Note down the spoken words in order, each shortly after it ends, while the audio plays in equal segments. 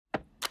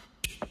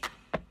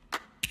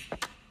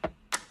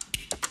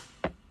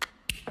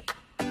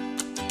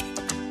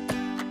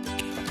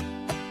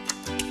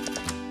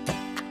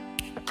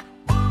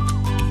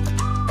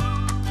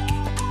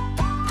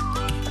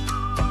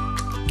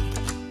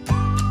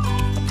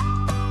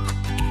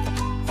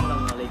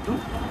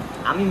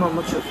আমি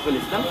Mohammad Shafiqul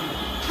Islam,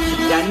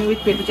 journey with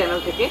পেটু channel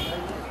থেকে।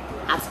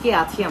 আজকে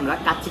আছি আমরা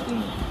কাচ্চি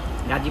কিনে,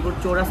 গাজীপুর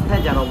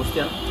চৌরাস্তায় যার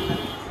অবস্থান।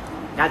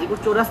 গাজীপুর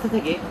চৌরাস্তা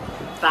থেকে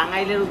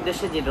টাঙ্গাইলের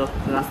উদ্দেশ্যে যে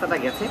রাস্তাটা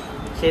গেছে,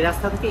 সেই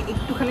রাস্তা থেকে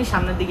একটুখানি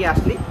সামনের দিকে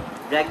আসলে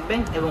ব্র্যাক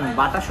ব্যাংক এবং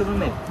বাটা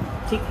শোরুমের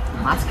ঠিক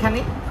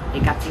মাঝখানে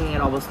এই কাচ্চি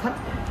কিংয়ের অবস্থান।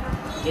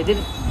 এদের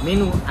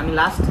মেনু আমি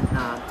লাস্ট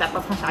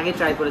 4-5 মাস আগে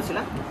ট্রাই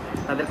করেছিলাম।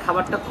 তাদের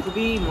খাবারটা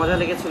খুবই মজা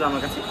লেগেছিল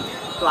আমার কাছে।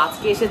 তো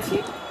আজকে এসেছি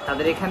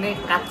তাদের এখানে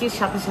কাচ্চির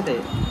সাথে সাথে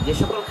যে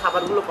সকল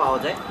খাবারগুলো পাওয়া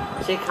যায়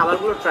সেই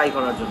খাবারগুলো ট্রাই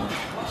করার জন্য।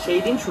 সেই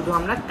দিন শুধু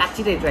আমরা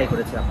কাচ্চিটাই ট্রাই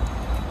করেছিলাম।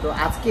 তো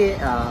আজকে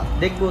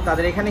দেখবো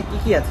তাদের এখানে কি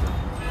কি আছে।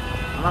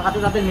 আমার হাতে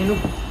তাদের মেনু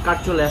কার্ড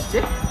চলে আসছে।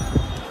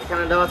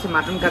 এখানে দেওয়া আছে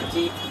mutton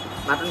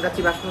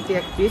kacchi basmati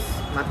 1 piece,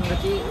 mutton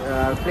kacchi,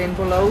 plane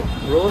pulao,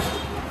 roast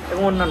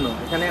এবং অন্যান্য।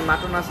 এখানে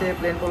মাটন আছে,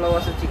 প্লেন পোলাও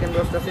আছে, চিকেন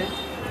রোস্ট আছে,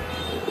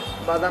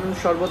 বাদাম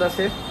শরবত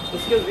আছে।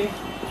 এক্সকিউজ মি,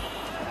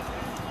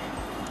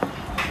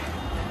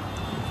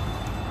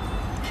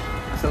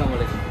 আসসালামু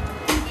আলাইকুম।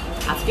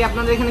 আজকে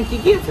আপনাদের এখানে কি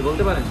কি আছে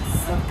বলতে পারেন?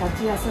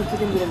 কাচ্চি আছে,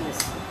 চিকেন বিরিয়ানি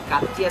আছে।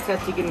 কাচ্চি আছে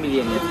আর চিকেন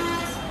বিরিয়ানি আছে।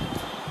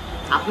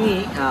 আপনি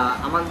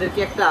আমাদেরকে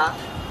একটা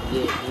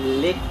যে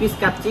লেগ পিস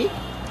কাচ্চি,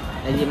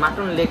 এই যে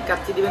মাটন লেগ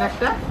কাচ্চি দিবেন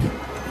একটা,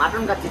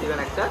 মাটন কাচ্চি দিবেন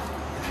একটা,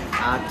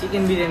 আর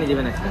চিকেন বিরিয়ানি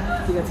দিবেন একটা।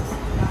 ঠিক আছে।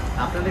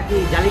 আপনাদের কি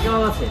জালি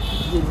কাবাব আছে?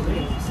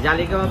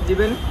 জালি কাবাব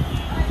দিবেন,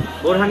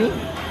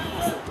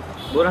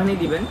 বোরহানি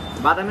দিবেন,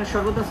 বাদামের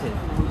শরবত আছে,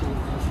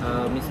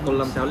 মিস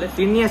করলাম তাহলে,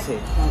 ফিরনি আছে,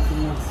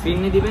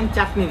 ফিরনি দিবেন,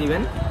 চাটনি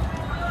দিবেন,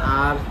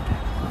 আর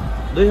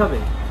দই হবে।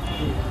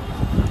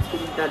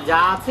 তা যা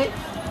আছে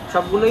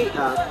সবগুলোই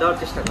দেওয়ার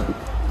চেষ্টা করেন।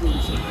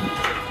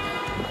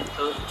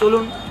 তো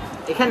চলুন,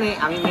 এখানে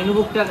আমি মেনু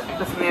বুকটার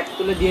একটা স্ন্যাপ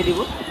তুলে দিয়ে দিব,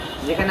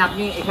 যেখানে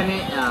আপনি এখানে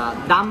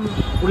দাম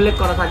উল্লেখ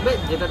করা থাকবে,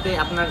 যেটাতে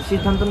আপনার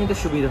সিদ্ধান্ত নিতে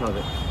সুবিধা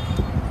হবে।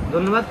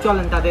 ধন্যবাদ।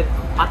 চলেন তাদের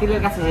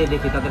পাতিলের কাছে যেয়ে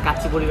দেখি তাদের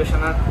কাচ্চি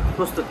পরিবেশনার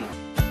প্রস্তুতি।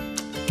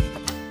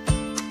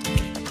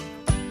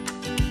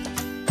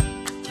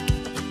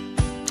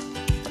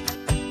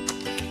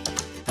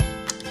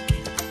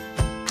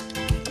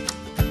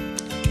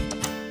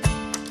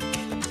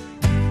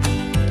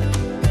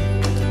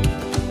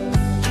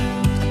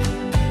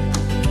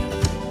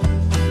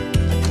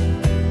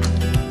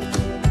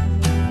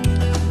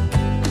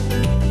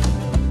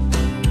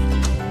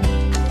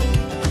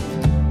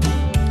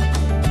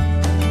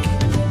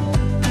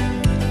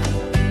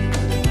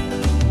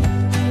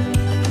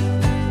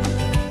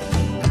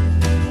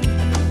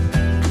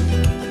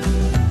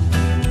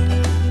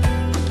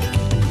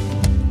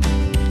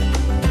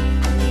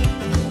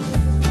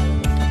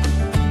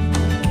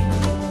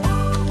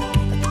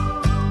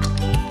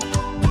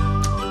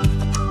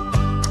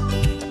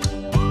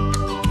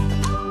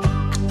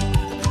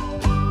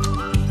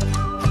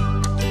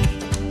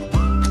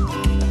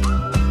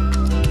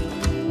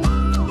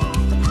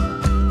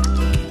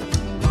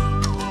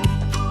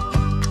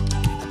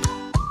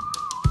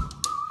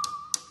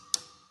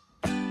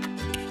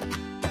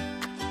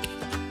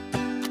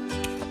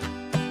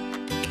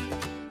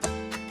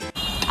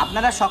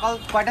 আপনারা সকাল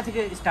কয়টা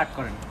থেকে স্টার্ট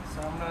করেন?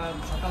 আমরা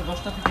সকাল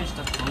 10টা থেকে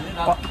স্টার্ট করি,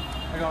 রাত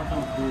 11টা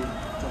অবধি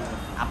চলে।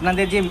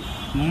 আপনাদের যে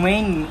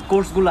মেইন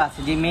কোর্সগুলো আছে,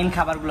 যে মেইন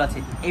খাবারগুলো আছে,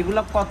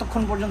 এগুলো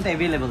কতক্ষণ পর্যন্ত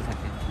অ্যাভেলেবেল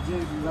থাকে? যে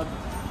রাত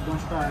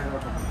 10টা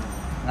 11টা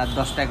রাত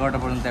 10টা 11টা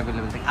পর্যন্ত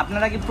অ্যাভেলেবেল থাকে।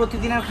 আপনারা কি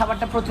প্রতিদিনের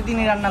খাবারটা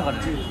প্রতিদিনই রান্না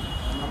করেন?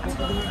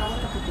 প্রতিদিনের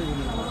খাবারটা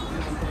প্রতিদিনই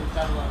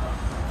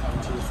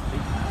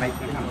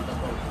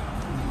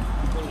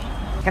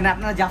এখানে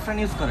আপনারা জাফরান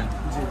ইউজ করেন?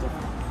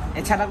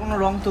 এছাড়া কোনো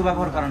রং তো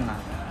ব্যবহার করেন না?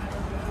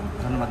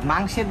 ধন্যবাদ।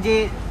 মাংসের যে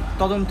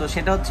তদন্ত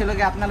সেটা হচ্ছিল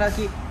কি, আপনারা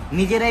কি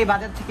নিজেরাই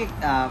বাজার থেকে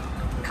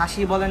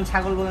খাসি বলেন,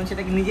 ছাগল বলেন,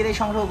 সেটা কি নিজেরাই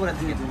সংগ্রহ করে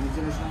থাকেন?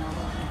 নিজেরাই সংগ্রহ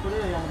করে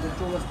আমাদের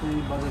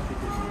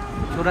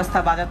চৌরাস্তা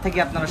বাজার থেকে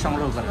আপনারা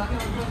সংগ্রহ করেন।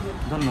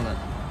 ধন্যবাদ।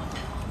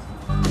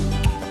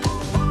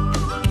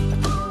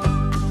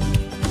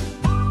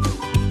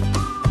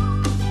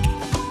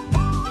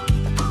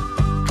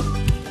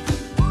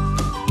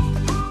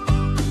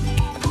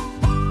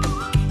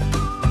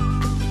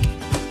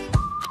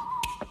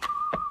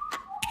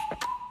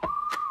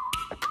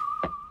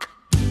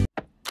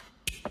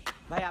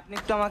 ভাই, আপনি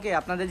একটু আমাকে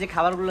আপনাদের যে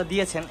খাবারগুলো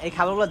দিয়েছেন, এই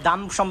খাবারগুলোর দাম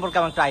সম্পর্কে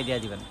আমাকে একটু আইডিয়া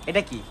দিবেন।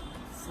 এটা কি?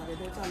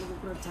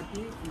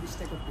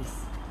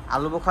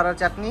 আলু বোখারার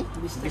চাটনি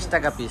 20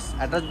 টাকা পিস।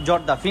 এটা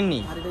জর্দা ফিরনি,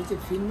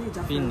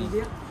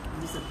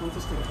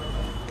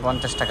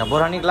 50 টাকা।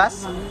 বোরহানি গ্লাস।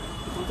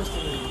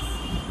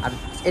 আর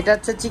এটা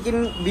হচ্ছে চিকেন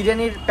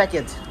বিরিয়ানির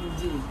প্যাকেজ।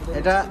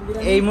 এটা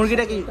এই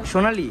মুরগিটা কি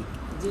সোনালি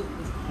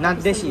না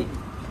দেশি?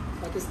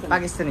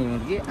 পাকিস্তানি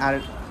মুরগি। আর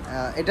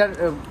এটার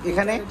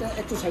এখানে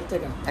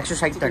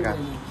 160 টাকা।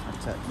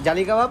 আচ্ছা,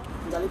 জালি কাবাব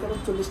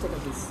 40 টাকা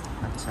পিস।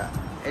 আচ্ছা,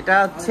 এটা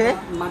হচ্ছে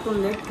মাটন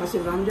লেগ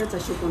খাসির রামজা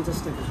 450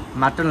 টাকা।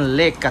 মাটন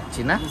লেগ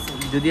কাচ্চি না?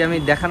 যদি আমি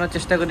দেখানোর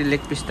চেষ্টা করি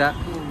লেগ পিসটা,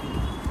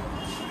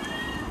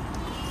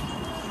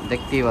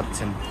 দেখতেই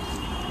পাচ্ছেন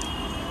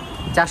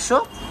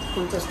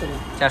 450 টাকা।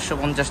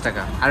 450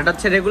 টাকা। আর এটা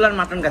হচ্ছে রেগুলার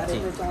মাটন কাচ্চি।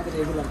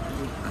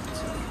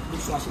 আচ্ছা,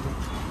 280 টাকা।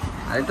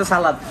 আর এটা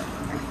সালাদ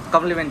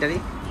কমপ্লিমেন্টারি।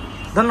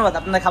 ধন্যবাদ।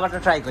 আপনাদের খাবারটা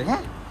ট্রাই করি।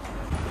 হ্যাঁ,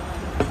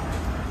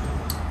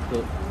 তো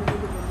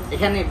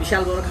এখানে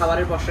বিশাল বড়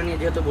খাবারের পসরা নিয়ে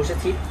যেহেতু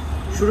বসেছি,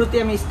 শুরুতে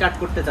আমি স্টার্ট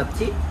করতে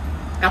চাচ্ছি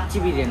কাচ্চি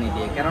বিরিয়ানি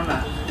দিয়ে, কেননা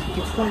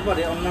কিছুক্ষণ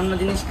পরে অন্যান্য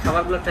জিনিস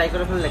খাবারগুলো ট্রাই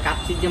করে ফেললে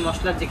কাচ্চির যে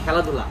মশলার যে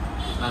খেলাধুলা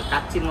বা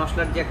কাচ্চির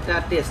মশলার যে একটা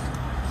টেস্ট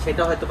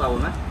সেটা হয়তো পাবো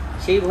না।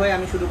 সেই ভয়ে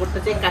আমি শুরু করতে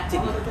চাই কাচ্চি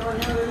দিয়ে,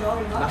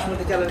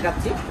 বাসমতি চালের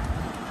কাচ্চি।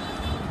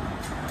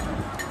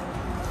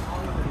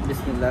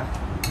 বিসমিল্লাহ।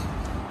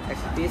 এক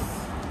পিস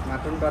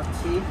মাটন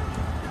পাচ্ছি,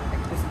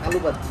 এক পিস আলু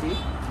পাচ্ছি।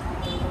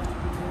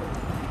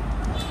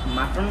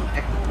 মাটন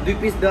 2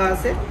 পিস দেওয়া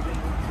আছে,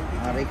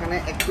 আর এখানে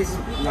 1 পিস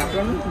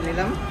মাটন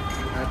নিলাম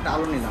আর একটা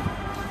আলু নিলাম,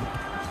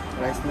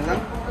 রাইস নিলাম।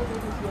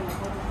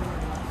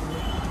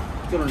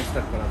 চলুন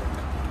স্টার্ট করা যাক।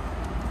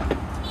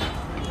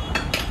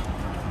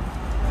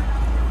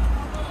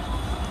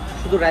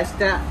 শুধু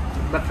রাইসটা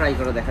একবার ট্রাই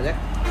করে দেখা যাক।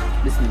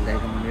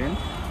 বিসমিল্লাহির রহমানির রহিম।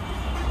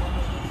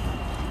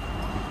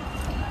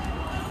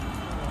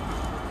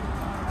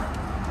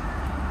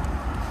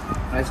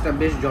 রাইসটা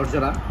বেশ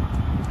ঝরঝরা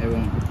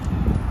এবং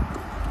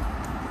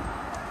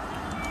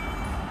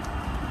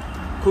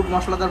খুব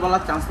মশলাদার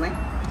বলার চান্স নাই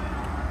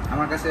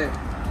আমার কাছে।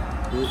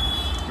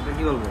 এটা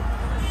কি বলবো,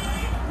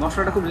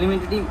 মশলাটা খুব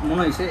লিমিটেডই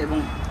মনে হয়েছে এবং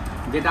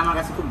যেটা আমার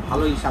কাছে খুব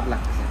ভালোই স্বাদ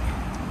লাগতেছে।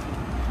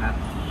 আর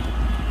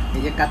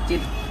এই যে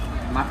কাচ্চির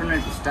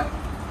মাটনের পিসটা,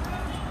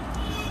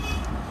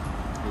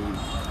 এই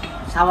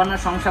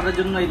সাবানার সংসারের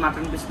জন্য এই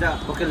মাটন পিসটা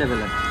ওকে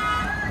লেভেলের,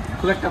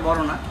 খুব একটা বড়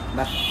না,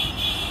 বাট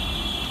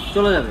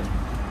চলে যাবে।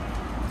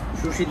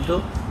 সুসিদ্ধ,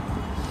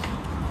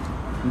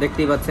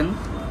 দেখতেই পাচ্ছেন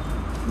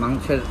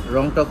মাংসের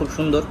রংটা খুব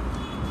সুন্দর,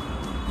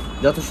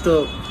 যথেষ্ট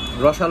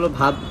রসালো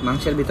ভাব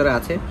মাংসের ভিতরে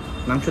আছে।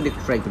 মাংস দিয়ে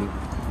একটু ট্রাই করি।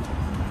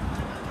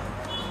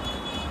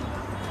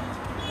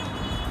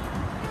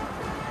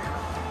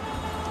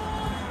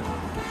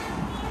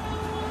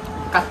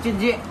 কাচ্চির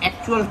যে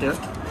অ্যাকচুয়াল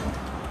টেস্ট,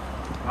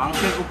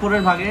 মাংসের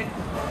উপরের ভাগে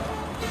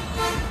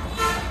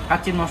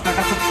কাচ্চির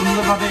মশলাটা খুব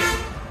সুন্দরভাবে,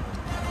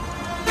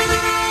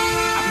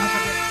 আপনার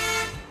সাথে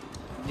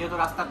যেহেতু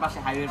রাস্তার পাশে,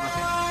 হাইওয়ের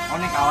পাশে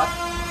অনেক আওয়াজ,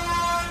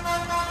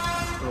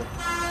 তো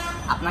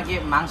আপনাকে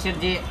মাংসের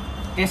যে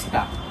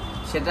টেস্টটা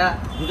সেটা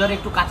ভিতরে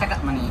একটু কাঁচা,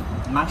 মানে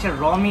মাংসের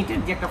র মিটের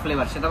যে একটা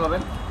ফ্লেভার সেটা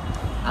পাবেন,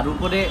 আর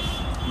উপরে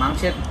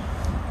মাংসের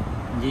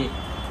যে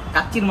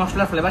কাচ্চির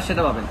মশলার ফ্লেভার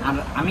সেটা পাবেন, আর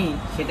আমি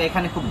সেটা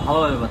এখানে খুব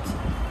ভালোভাবে পাচ্ছি।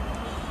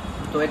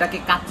 তো এটাকে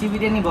কাচ্চি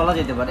বিরিয়ানি বলা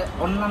যেতে পারে।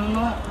 অন্যান্য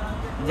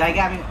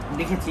জায়গায় আমি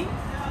দেখেছি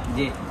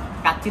যে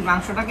কাচ্চির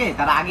মাংসটাকে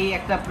তারা আগেই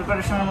একটা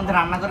প্রিপারেশনের মধ্যে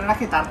রান্না করে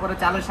রাখে, তারপরে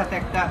চালের সাথে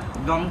একটা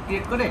দম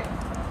ক্রিয়েট করে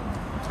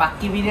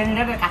পাক্কি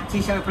বিরিয়ানিটাকে কাচ্চি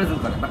হিসাবে প্রেজেন্ট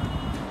করে। But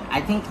I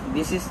think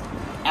this is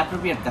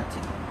appropriate kacchi.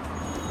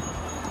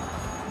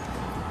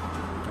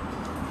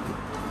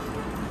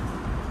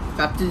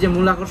 কাচ্চির যে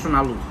মূল আকর্ষণ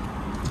আলু,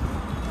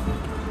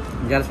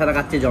 যার ছাড়া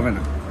কাচ্চি জমে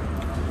না।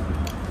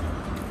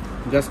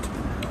 জাস্ট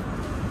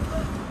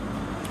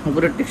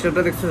উপরের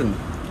টেক্সচারটা দেখছেন,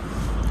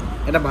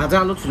 এটা ভাজা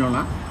আলু ছিল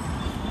না,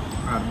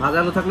 আর ভাজা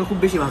আলু থাকলে খুব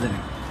বেশি ভাজে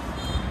নেই।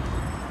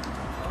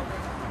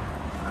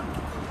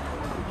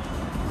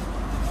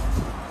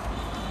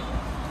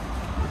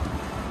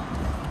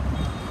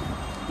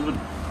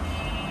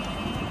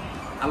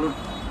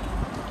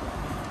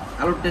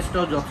 আলুর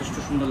টেস্টটাও যথেষ্ট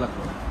সুন্দর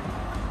লাগলো।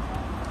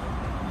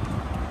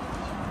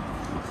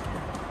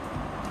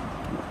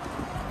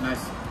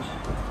 নাইস।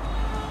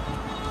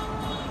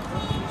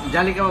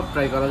 জালি কাবাব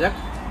ট্রাই করা যাক।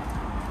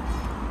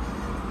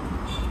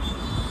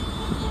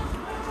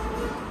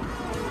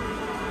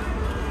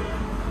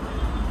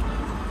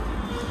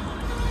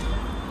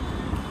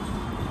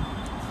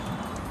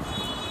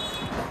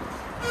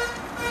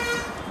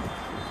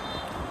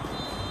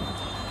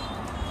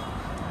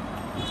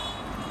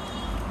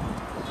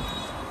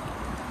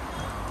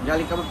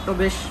 জালি কাবাবটা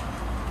বেশ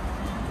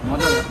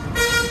মজাদার,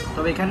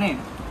 তবে এখানে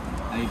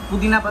এই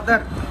পুদিনা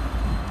পাতার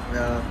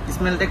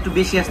স্মেলটা একটু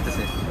বেশি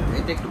আসতেছে,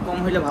 এটা একটু কম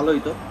হইলে ভালো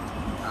হইতো।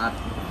 আর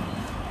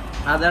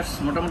আদার্স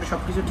মোটামুটি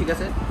সব কিছু ঠিক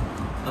আছে,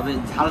 তবে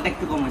ঝালটা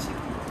একটু কম আছে।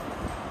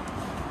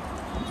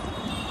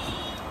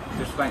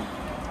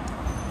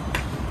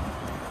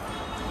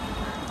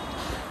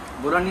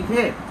 বোরানি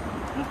খেয়ে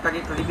মুখটাকে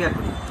একটু রিপেয়ার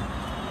করি।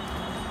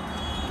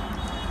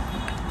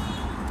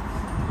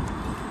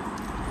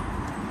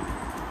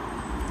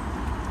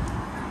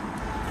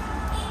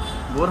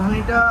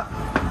 বোরহানিটা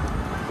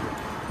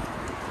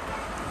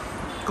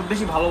খুব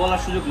বেশি ভালো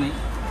বলার সুযোগ নেই।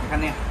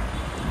 এখানে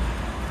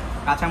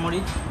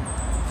কাঁচামরিচ,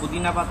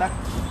 পুদিনা পাতা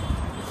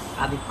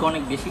আধিক্য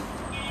অনেক বেশি।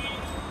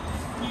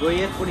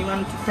 দইয়ের পরিমাণ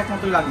ঠিকঠাক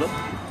মতোই লাগলো,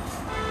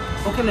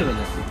 ওকে লেভেল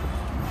আছে।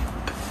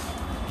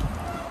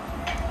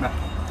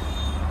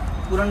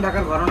 পুরান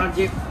ঢাকার ঘরানার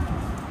যে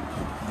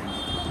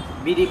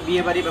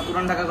বিয়ে বাড়ি বা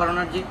পুরান ঢাকা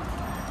ঘরানার যে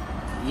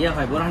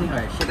হয়, বোরহানি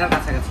হয়, সেটার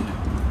কাছাকাছি না।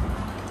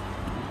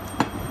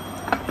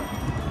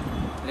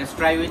 Let's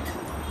try with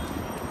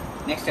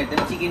next item,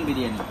 chicken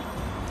biryani.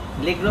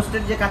 Leg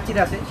রোস্টের যে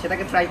কাচ্চিটা আছে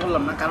সেটাকে ট্রাই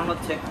করলাম না, কারণ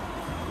হচ্ছে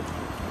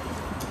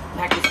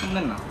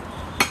শুনলেন না,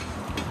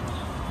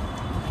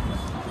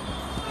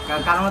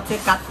 কারণ হচ্ছে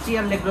কাচ্চি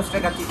আর লেগ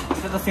রোস্টের কাচ্চি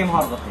এটা তো সেম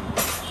হওয়ার কথাই,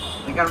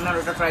 এই কারণে আর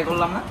ওটা ট্রাই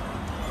করলাম না।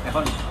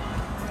 এখন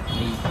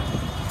এই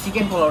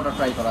চিকেন পোলাওটা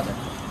ট্রাই করা যায়।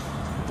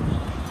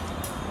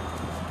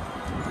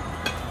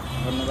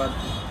 ধন্যবাদ।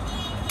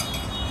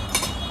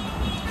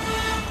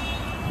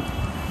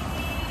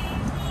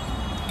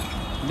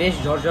 বেশ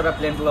ঝরঝরা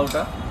প্লেন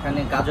পোলাওটা,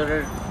 এখানে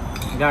গাজরের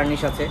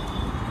গার্নিশ আছে,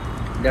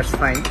 that's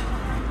fine.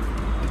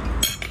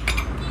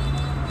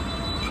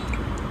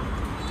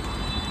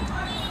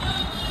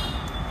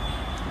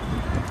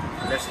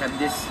 Let's have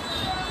this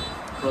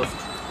roast.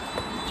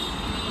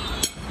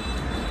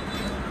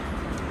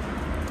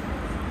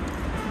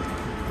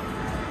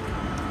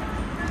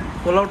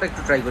 পোলাওটা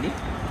একটু ট্রাই করি।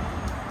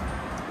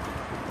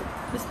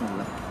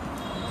 বিসমিল্লাহ।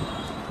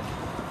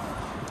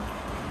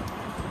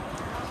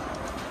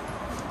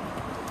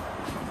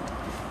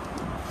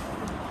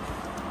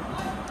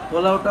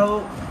 পোলাওটাও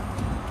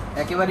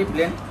একেবারেই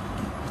প্লেন,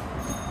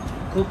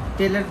 খুব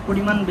তেলের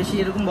পরিমাণ বেশি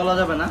এরকম বলা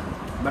যাবে না,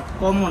 বাট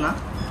কমও না,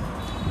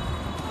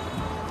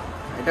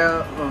 এটা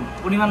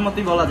পরিমাণ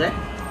মতোই বলা যায়।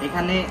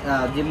 এখানে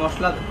যে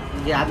মশলা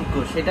যে আধিক্য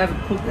সেটার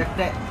খুব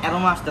একটা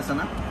অ্যারোমা আসতেছে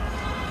না,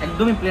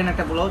 একদমই প্লেন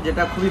একটা পোলাও,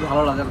 যেটা খুবই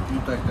ভালো লাগার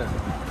মতো একটা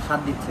স্বাদ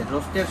দিচ্ছে।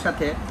 রোস্টের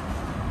সাথে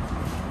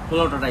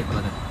পোলাওটা ট্রাই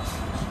করা যায়।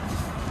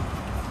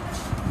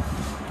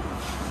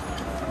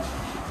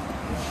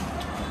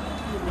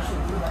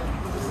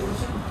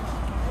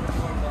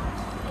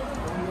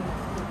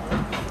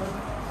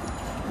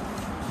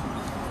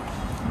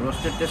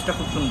 রোস্টের টেস্টটা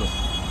খুব সুন্দর,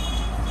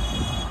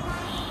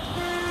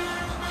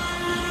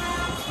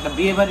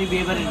 বিয়ে বাড়ি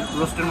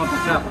রোস্টের মতো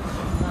একটা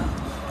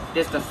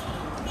টেস্ট আছে।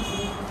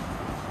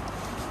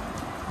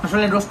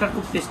 আসলে রোস্টটা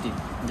খুব টেস্টি,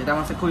 যেটা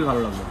আমার কাছে খুবই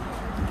ভালো লাগলো।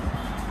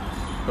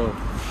 তো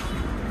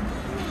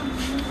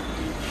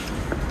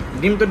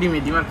ডিম তো ডিম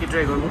আর কি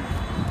ট্রাই করবো,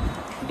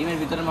 ডিমের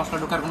ভিতরে মশলা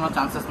ঢোকার কোনো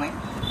চান্সেস নাই,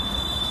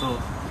 তো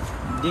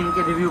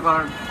ডিমকে রিভিউ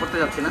করতে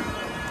যাচ্ছি না।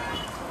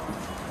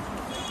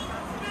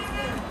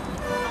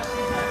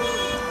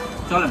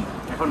 চলেন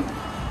এখন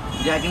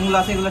যে আইটেমগুলো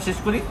আছে এগুলো শেষ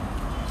করি,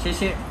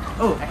 শেষে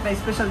একটা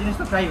স্পেশাল জিনিস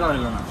তো ট্রাই করা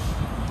হলো না,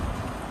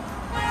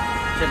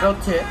 সেটা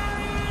হচ্ছে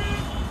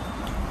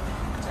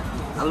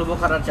আলু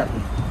বোখারার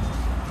চাটনি।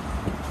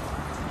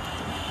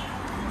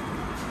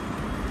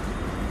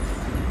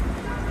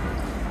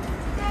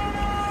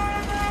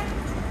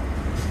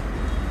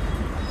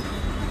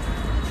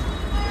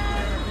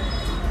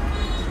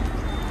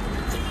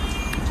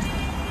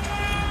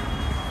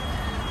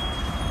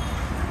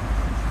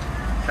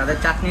 তাদের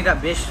চাটনিটা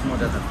বেশ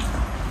মজাদার,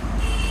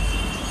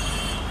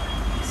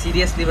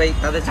 সিরিয়াসলি ভাই,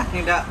 তাদের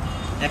চাটনিটা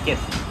একের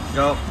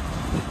জব,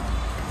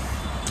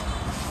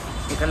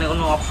 এখানে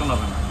কোনো অপশন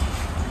হবে না।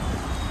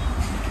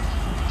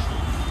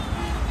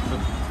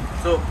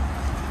 তো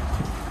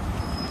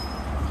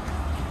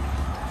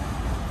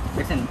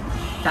দেখছেন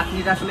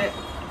চাটনিটা আসলে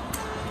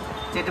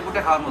চেটে পুটে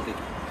খাওয়ার মতোই।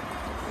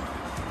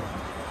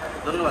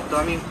 ধন্যবাদ। তো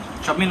আমি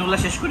সব মেনুগুলো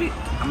শেষ করি,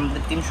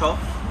 আমাদের টিম সহ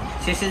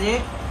শেষে যে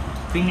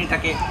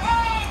পিকনিকটাকে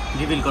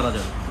রিভিল করা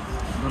যাবে।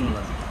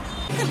 ধন্যবাদ।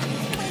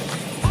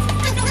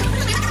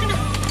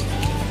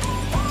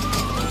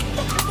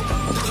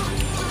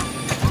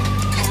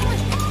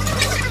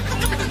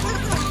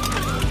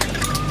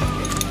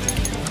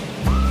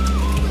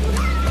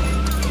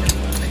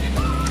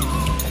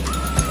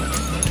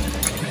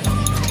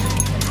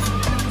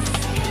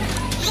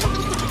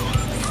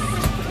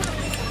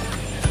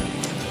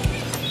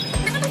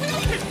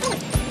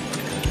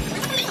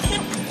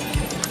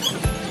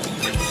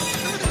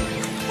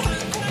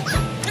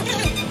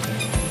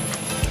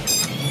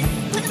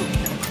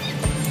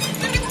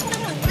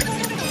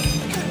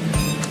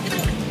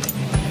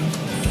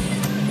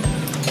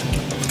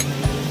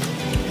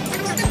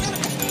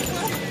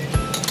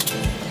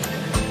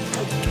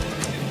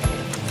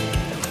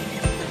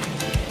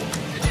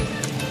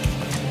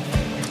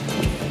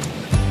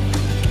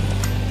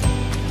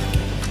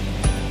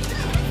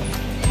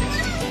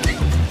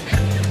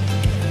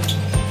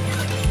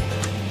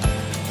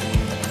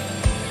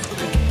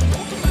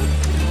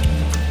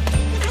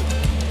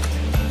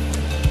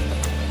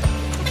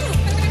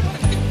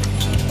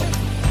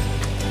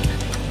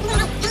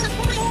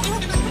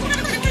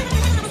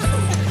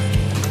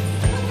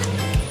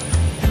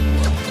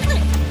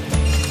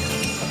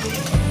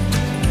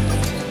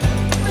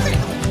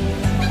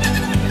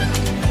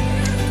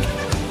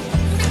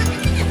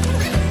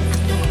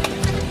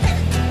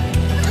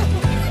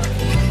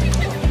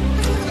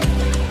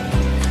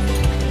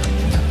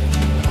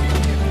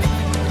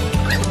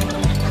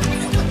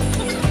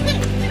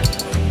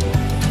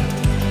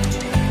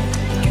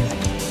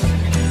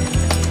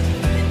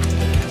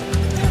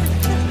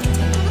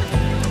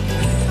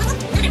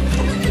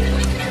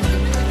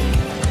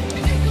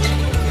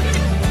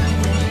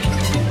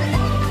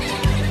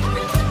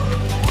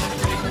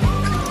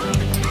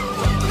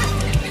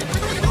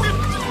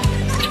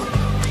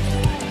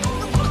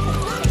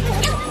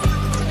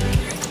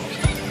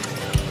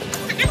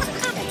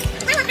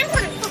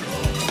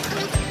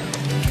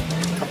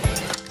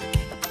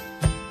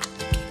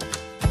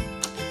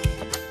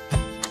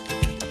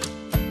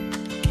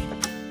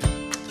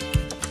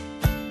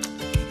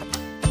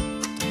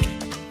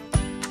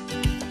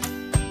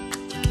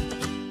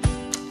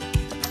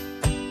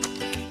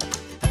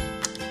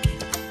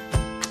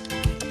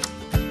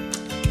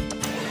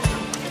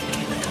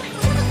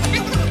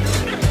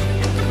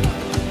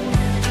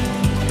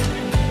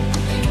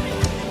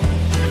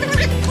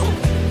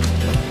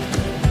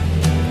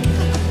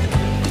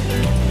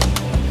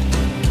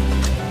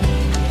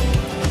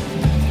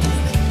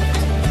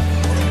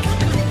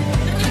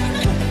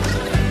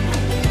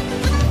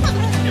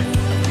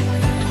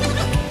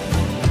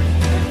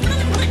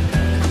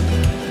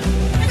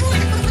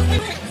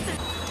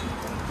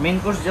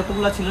 মেইন কোর্স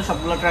যতগুলো ছিল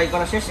সবগুলো ট্রাই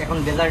করা শেষ। এখন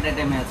ডেজার্ট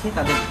আইটেমে আছি,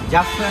 তাদের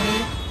জাফরানি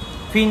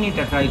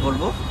ফিরনিটা ট্রাই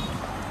করব।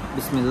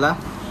 বিসমিল্লাহ।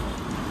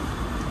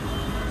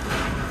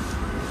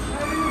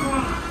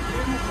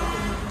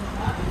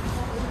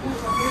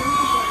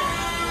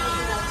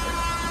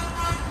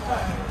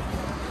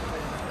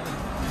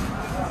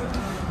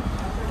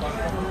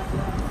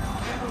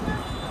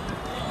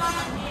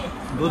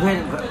 দুধের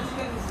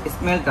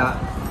স্মেলটা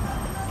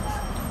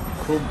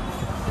খুব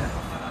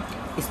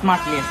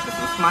স্মার্টলি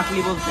আসতেছে।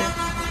 স্মার্টলি বলতে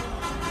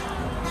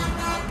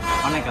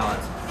অনেক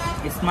আওয়াজ,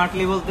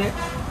 স্মার্টলি বলতে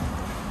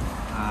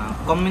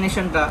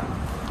কম্বিনেশনটা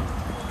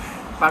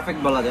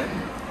পারফেক্ট বলা যায়।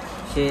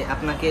 সে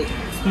আপনাকে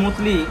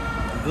স্মুথলি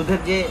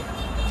দুধের যে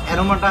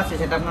অ্যারোমাটা আছে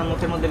সেটা আপনার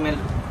মুখের মধ্যে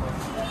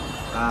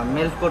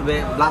মেল্ট করবে,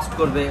 ব্লাস্ট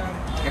করবে,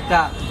 একটা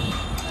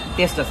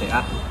টেস্ট আছে।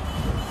 আর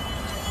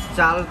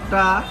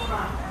চালটা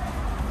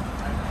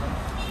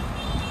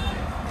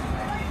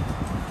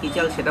কি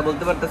চাল সেটা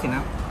বলতে পারতেছি না,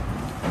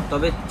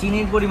 তবে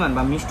চিনির পরিমাণ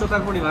বা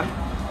মিষ্টতার পরিমাণ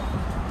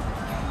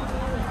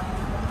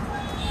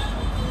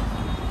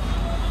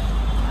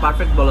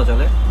পারফেক্ট বলা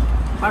চলে।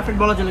 পারফেক্ট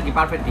বলা চলে কি,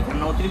 পারফেক্টই,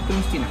 কারণ অতিরিক্ত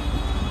মিষ্টি না,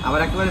 আবার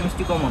একেবারে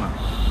মিষ্টি কমও না।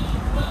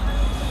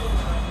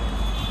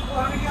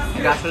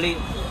 এটা আসলেই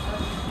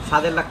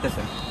স্বাদের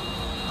লাগতেছে।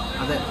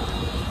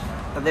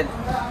 তাদের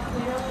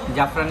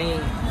জাফরানি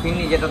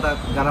ফিরনি যেটা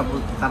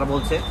তারা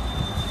বলছে,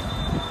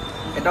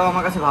 এটাও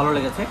আমার কাছে ভালো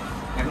লেগেছে।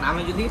 এখন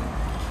আমি যদি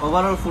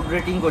ওভারঅল ফুড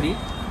রেটিং করি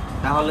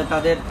তাহলে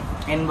তাদের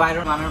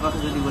এনভায়রনমেন্টের কথা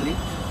যদি বলি,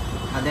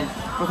 তাদের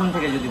প্রথম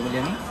থেকে যদি বলি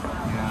আমি,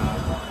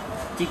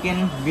 চিকেন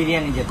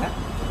বিরিয়ানি যেটা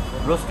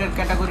রোস্টেড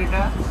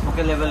ক্যাটাগরিটা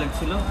ওকে লেভেলের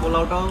ছিল,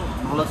 পোলাওটাও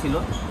ভালো ছিল।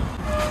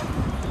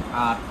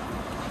 আর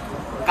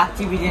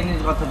কাচ্চি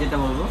বিরিয়ানির কথা যেটা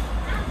বলবো,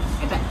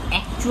 এটা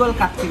অ্যাকচুয়াল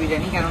কাচ্চি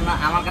বিরিয়ানি, কেননা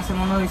আমার কাছে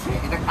মনে হয়েছে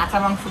এটা কাঁচা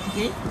মাংস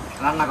থেকেই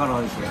রান্না করা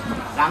হয়েছে।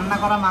 রান্না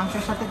করা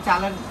মাংসের সাথে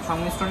চালের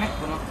সংমিশ্রণে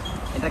কোনো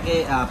এটাকে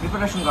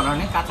প্রিপারেশন করা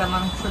হয়নি, কাঁচা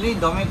মাংসটাই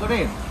দমে করে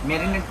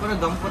ম্যারিনেট করে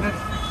দম করে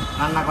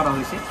রান্না করা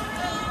হয়েছে।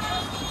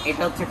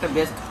 এটা হচ্ছে একটা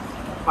বেস্ট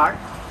পার্ট।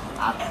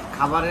 আর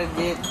খাবারের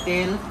যে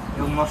তেল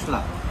এবং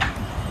মশলা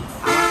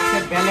আমার কাছে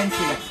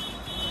ব্যালেন্সই লাগছে,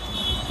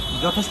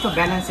 যথেষ্ট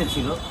ব্যালেন্সে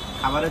ছিল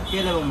খাবারের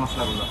তেল এবং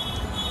মশলাগুলো,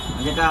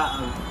 যেটা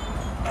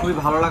খুবই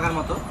ভালো লাগার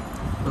মতো।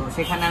 তো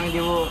সেখানে আমি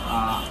দেবো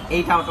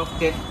 8 আউট অফ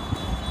 10,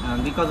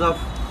 বিকজ অফ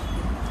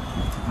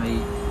ওই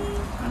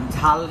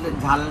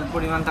ঝাল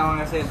পরিমাণটা আমার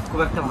কাছে খুব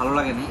একটা ভালো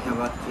লাগেনি।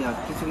 আবার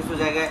কিছু কিছু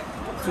জায়গায়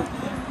কিছু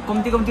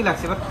কমতি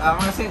লাগছে, বাট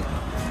আমার কাছে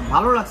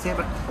ভালো লাগছে,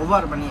 বাট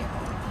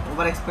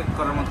ওভার এক্সপেক্ট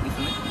করার মতো কিছু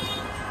নেই।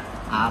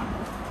 আর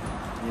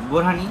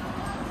বোরহানি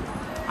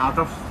আউট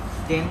অফ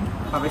 10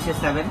 পাবে সে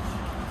 7,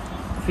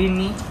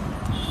 ফিরনি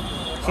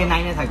সে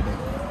 9-এ থাকবে।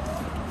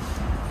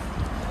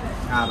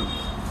 আর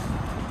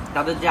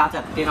তাদের যে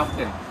আচার 10 অফ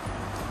 10।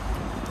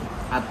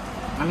 আর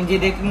আমি যে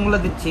রেটিংগুলো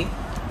দিচ্ছি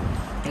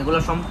এগুলো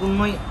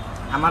সম্পূর্ণই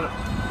আমার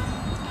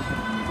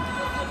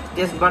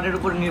টেস্ট বার্ডের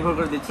উপর নির্ভর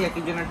করে দিচ্ছি। এক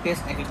একজনের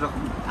টেস্ট এক এক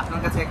রকম, আপনার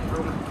কাছে এক এক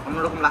রকম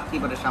অন্যরকম লাগতেই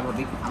পারে,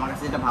 স্বাভাবিক। আমার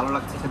কাছে যেটা ভালো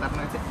লাগছে সেটা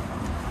আপনার কাছে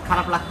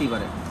খারাপ লাগতেই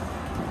পারে।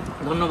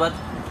 ধন্যবাদ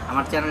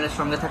আমার চ্যানেলের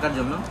সঙ্গে থাকার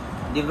জন্য,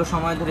 দীর্ঘ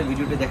সময় ধরে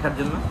ভিডিওটি দেখার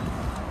জন্য।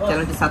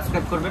 চ্যানেলটি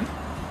সাবস্ক্রাইব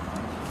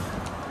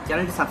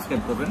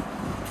করবেন,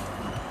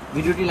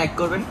 ভিডিওটি লাইক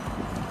করবেন,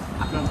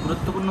 আপনার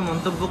গুরুত্বপূর্ণ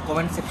মন্তব্য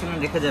কমেন্ট সেকশনে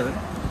রেখে যাবেন,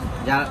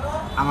 যা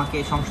আমাকে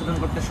সংশোধন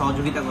করতে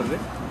সহযোগিতা করবে।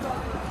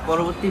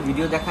 পরবর্তী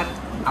ভিডিও দেখার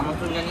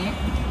আমন্ত্রণ জানিয়ে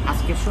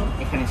আজকের শো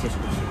এখানে শেষ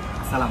করছি।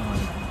 আসসালামু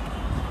আলাইকুম।